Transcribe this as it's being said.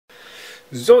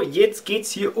So, jetzt geht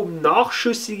es hier um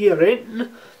nachschüssige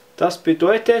Renten. Das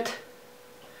bedeutet,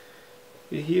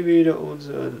 wir hier wieder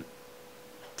unseren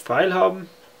Pfeil haben,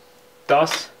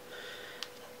 dass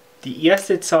die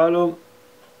erste Zahlung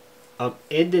am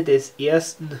Ende des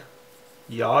ersten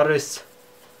Jahres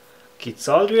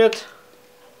gezahlt wird.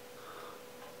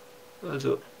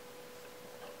 Also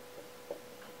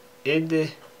Ende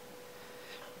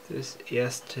des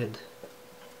ersten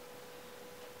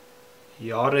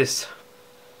Jahres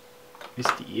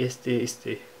ist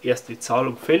die erste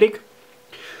Zahlung fällig.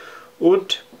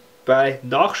 Und bei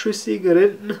nachschüssigen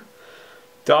Renten,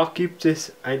 da gibt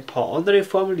es ein paar andere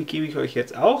Formeln, die gebe ich euch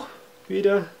jetzt auch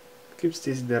wieder. Gibt es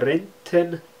diesen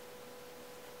Rentenendwert,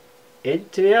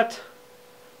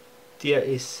 der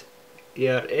ist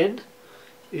Rn,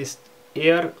 ist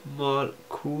R mal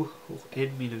Q hoch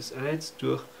n minus 1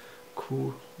 durch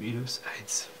Q minus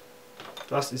 1.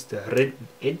 Das ist der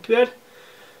Rentenendwert.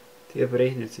 Der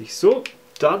berechnet sich so.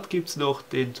 Dann gibt es noch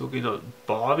den sogenannten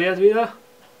Barwert wieder.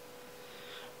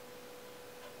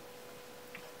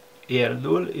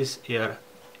 R0 ist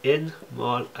Rn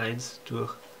mal 1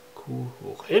 durch Q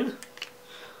hoch n.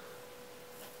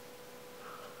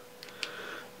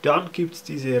 Dann gibt es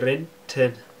diese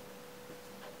Rentendauer.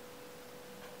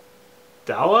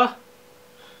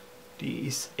 Die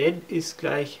ist n ist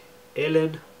gleich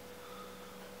ln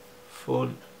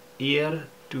von R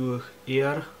durch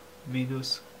R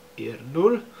minus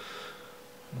R0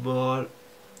 mal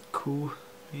Q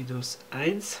minus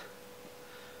 1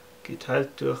 geteilt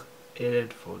durch ln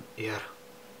von R.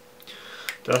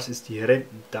 Das ist die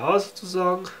Rentendauer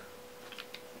sozusagen.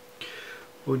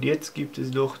 Und jetzt gibt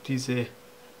es noch diese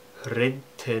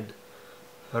Rentenrate,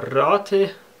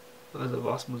 also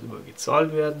was muss immer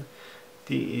gezahlt werden.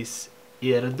 Die ist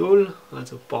R0,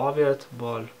 also Barwert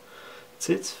mal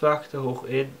Zinsfaktor hoch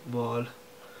n mal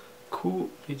Q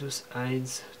minus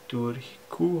 1 durch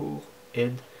Q hoch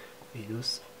n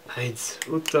minus 1.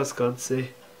 Und das Ganze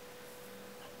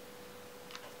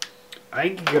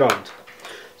eingerahmt.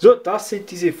 So, das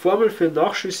sind diese Formeln für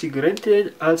nachschüssige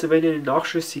Rente. Also wenn ihr eine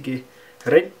nachschüssige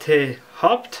Rente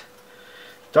habt,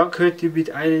 dann könnt ihr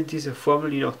mit einer dieser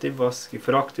Formeln, je nachdem was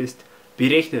gefragt ist,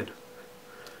 berechnen.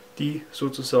 Die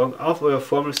sozusagen auf euer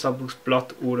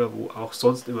Formelsammlungsblatt oder wo auch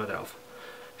sonst immer drauf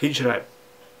hinschreiben,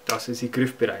 dass ihr sie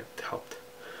griffbereit habt.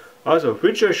 Also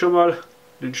wünsche euch schon mal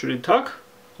einen schönen Tag.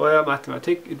 Euer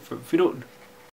Mathematik in 5 Minuten.